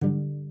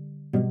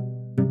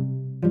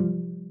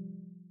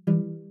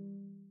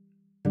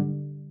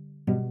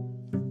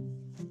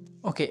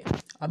Okay,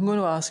 I'm going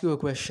to ask you a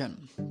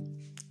question.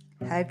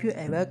 Have you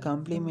ever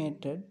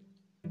complimented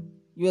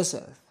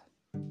yourself?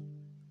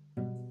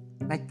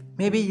 Like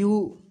maybe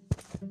you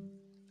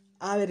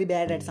are very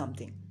bad at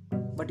something,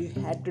 but you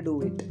had to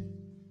do it.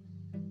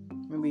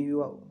 Maybe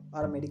you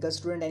are a medical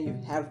student and you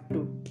have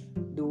to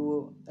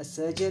do a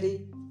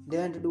surgery,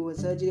 learn to do a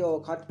surgery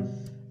or cut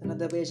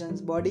another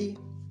patient's body,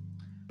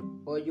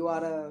 or you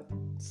are a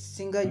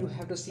singer, you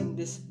have to sing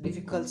this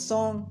difficult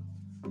song,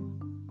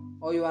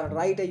 or you are a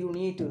writer, you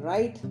need to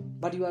write,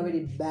 but you are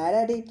very bad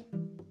at it,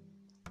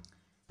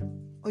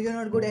 or you're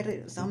not good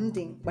at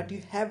something, but you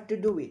have to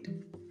do it.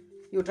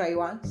 You try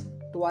once,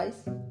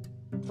 twice,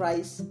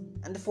 thrice,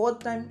 and the fourth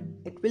time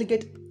it will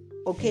get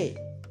okay.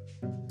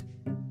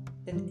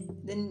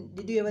 Then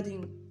did you ever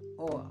think,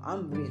 oh,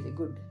 I'm really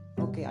good,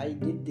 okay, I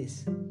did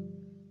this,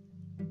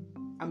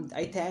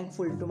 I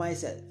thankful to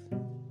myself?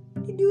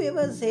 Did you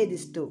ever say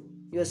this to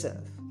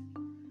yourself?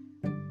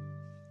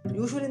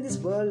 Usually in this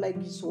world, like,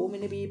 so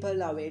many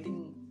people are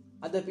waiting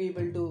other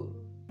people to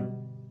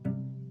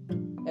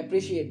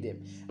appreciate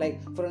them.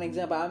 Like, for an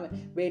example,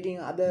 I'm waiting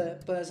other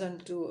person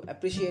to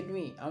appreciate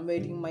me, I'm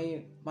waiting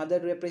my mother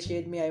to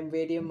appreciate me, I'm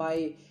waiting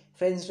my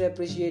friends to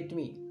appreciate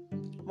me.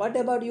 What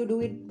about you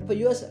do it for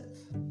yourself?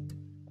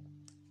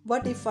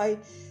 What if I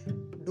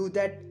do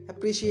that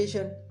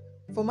appreciation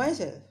for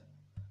myself?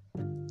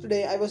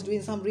 Today I was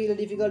doing some really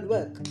difficult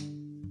work.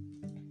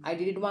 I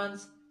did it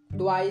once,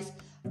 twice,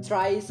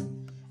 thrice,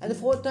 and the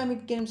fourth time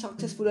it came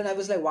successful, and I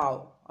was like,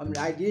 wow,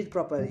 I did it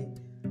properly,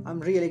 I'm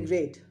really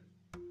great.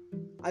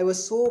 I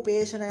was so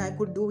patient and I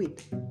could do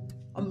it.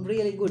 I'm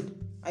really good.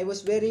 I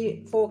was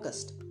very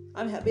focused.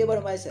 I'm happy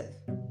about myself.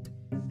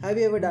 Have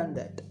you ever done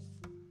that?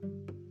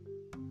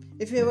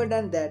 If you ever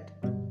done that,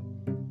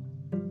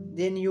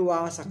 then you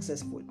are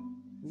successful.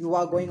 You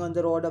are going on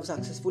the road of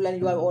successful and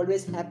you are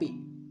always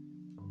happy.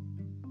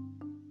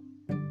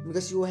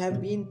 Because you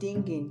have been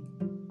thinking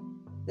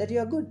that you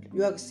are good.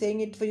 You are saying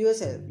it for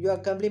yourself. You are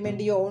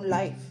complimenting your own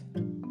life.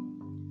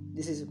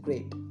 This is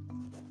great.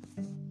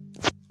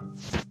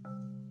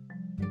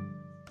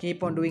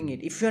 Keep on doing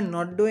it. If you're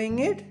not doing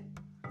it,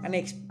 and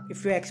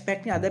if you're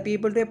expecting other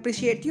people to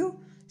appreciate you,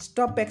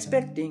 stop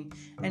expecting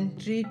and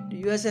treat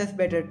yourself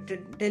better.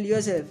 Tell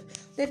yourself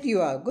that you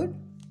are good,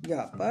 you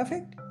are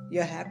perfect,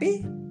 you're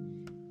happy.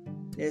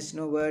 There's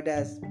no word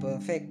as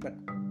perfect, but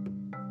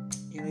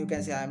you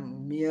can say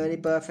I'm merely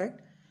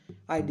perfect.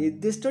 I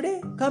did this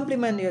today.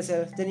 Compliment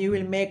yourself, then you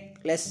will make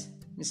less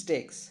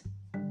mistakes.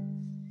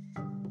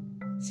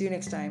 See you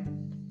next time.